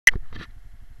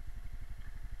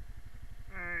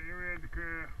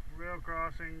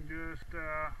crossing just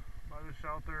by the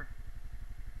shelter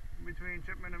between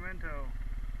Chipman and Minto.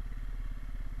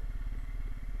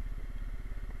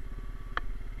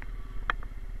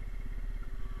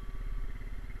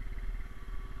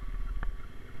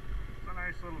 It's a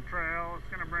nice little trail. It's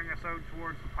going to bring us out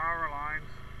towards the power lines.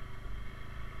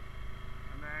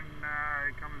 And then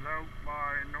it comes out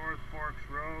by North Forks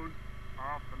Road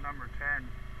off the number 10.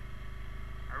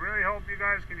 I really hope you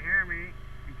guys can hear me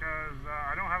because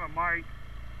I don't have a mic,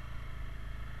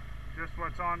 just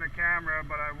what's on the camera,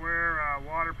 but I wear a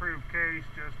waterproof case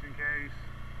just in case.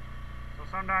 So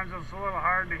sometimes it's a little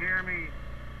hard to hear me.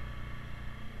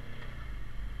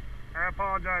 I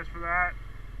apologize for that.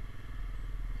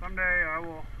 Someday I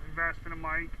will invest in a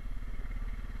mic.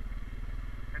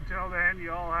 Until then,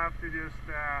 you all have to just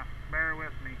bear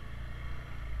with me.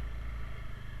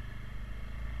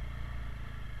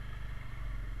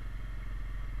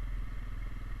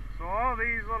 So all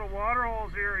these little water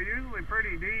holes here are usually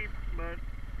pretty deep, but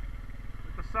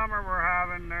with the summer we're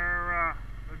having, they're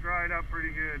dried up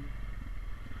pretty good.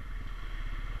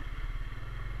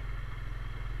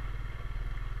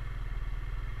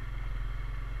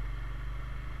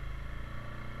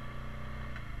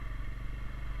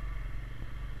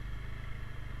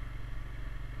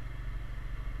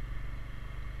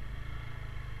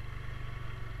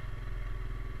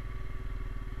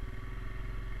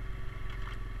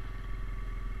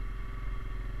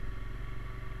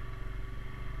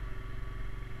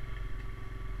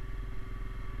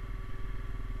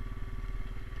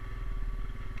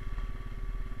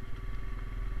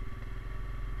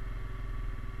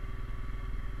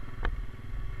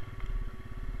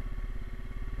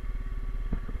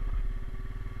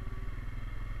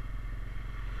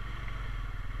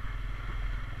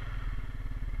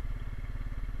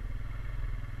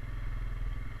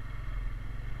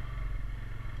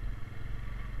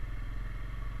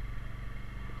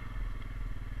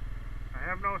 I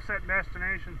have no set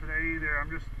destination today either.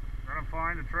 I'm just going to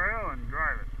find a trail and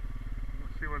drive it.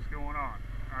 Let's see what's going on.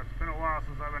 It's been a while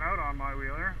since I've been out on my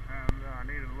wheeler, and I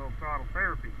needed a little throttle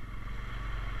therapy.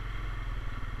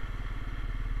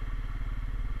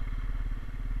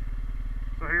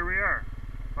 So here we are,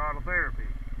 throttle therapy.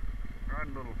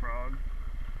 Riding little frog.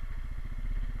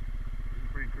 He's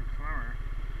a pretty quick swimmer.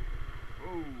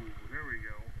 Oh, there we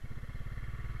go.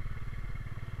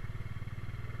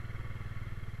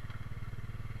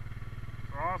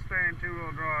 So I'll stay in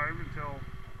two-wheel drive until,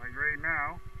 like right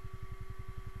now,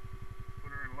 put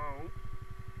her in low.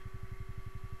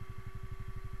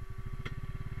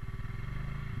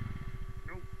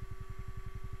 Nope.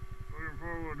 Put her in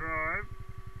four-wheel drive.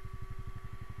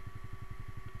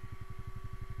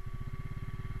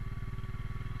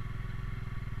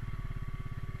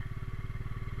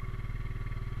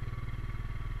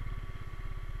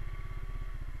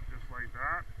 Just like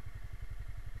that.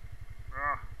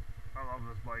 I love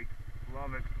this bike.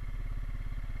 Love it.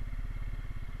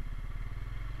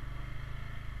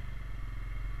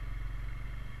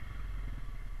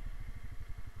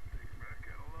 Take it back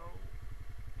at a low.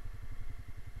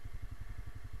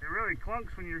 It really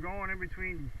clunks when you're going in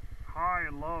between high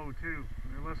and low too.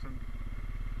 You listen.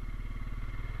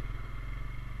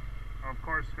 Of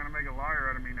course, it's going to make a liar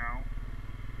out of me now.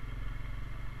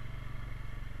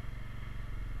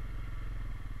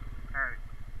 Alright,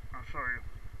 I'll show you.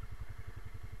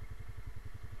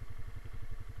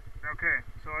 Okay,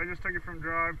 so I just took it from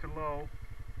drive to low,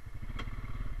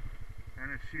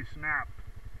 and she snapped.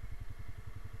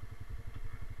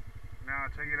 Now I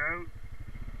take it out,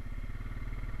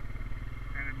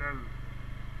 and it doesn't.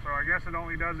 So I guess it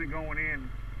only does it going in.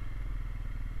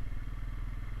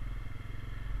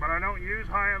 But I don't use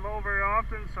high and low very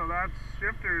often, so that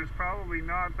shifter is probably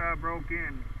not that broke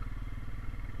in.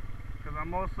 Because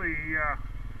I'm mostly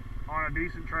on a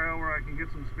decent trail where I can get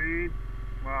some speed.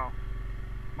 Well,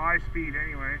 my speed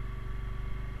anyway,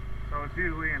 so it's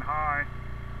usually in high.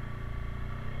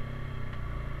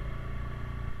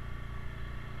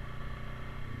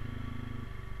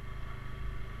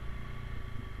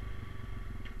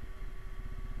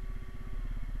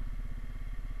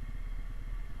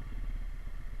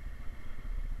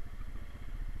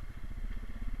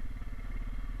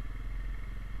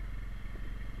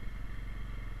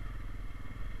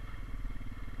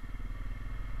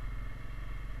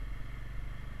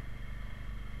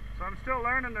 So I'm still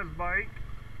learning this bike.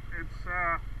 It's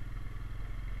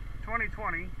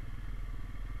 2020, and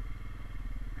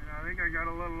I think I got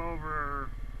a little over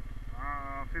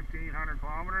 1,500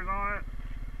 kilometers on it,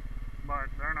 but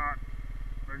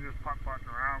they're just putt-putting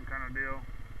around kind of deal.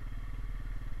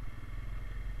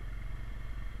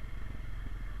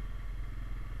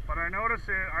 But I noticed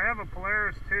it. I have a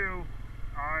Polaris too.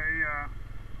 I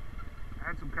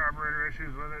had some carburetor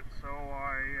issues with it, so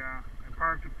I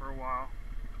parked it for a while.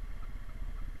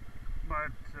 But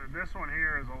this one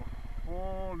here is a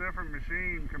whole different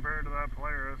machine compared to that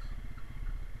Polaris.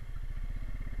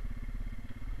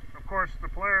 Of course, the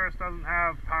Polaris doesn't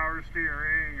have power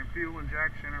steering and fuel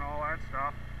injection and all that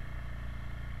stuff.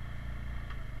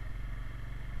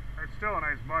 It's still a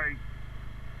nice bike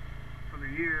for the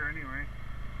year anyway.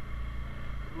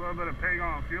 It's a little bit of pig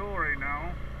on fuel right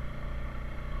now.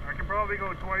 I can probably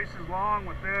go twice as long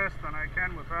with this than I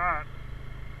can with that.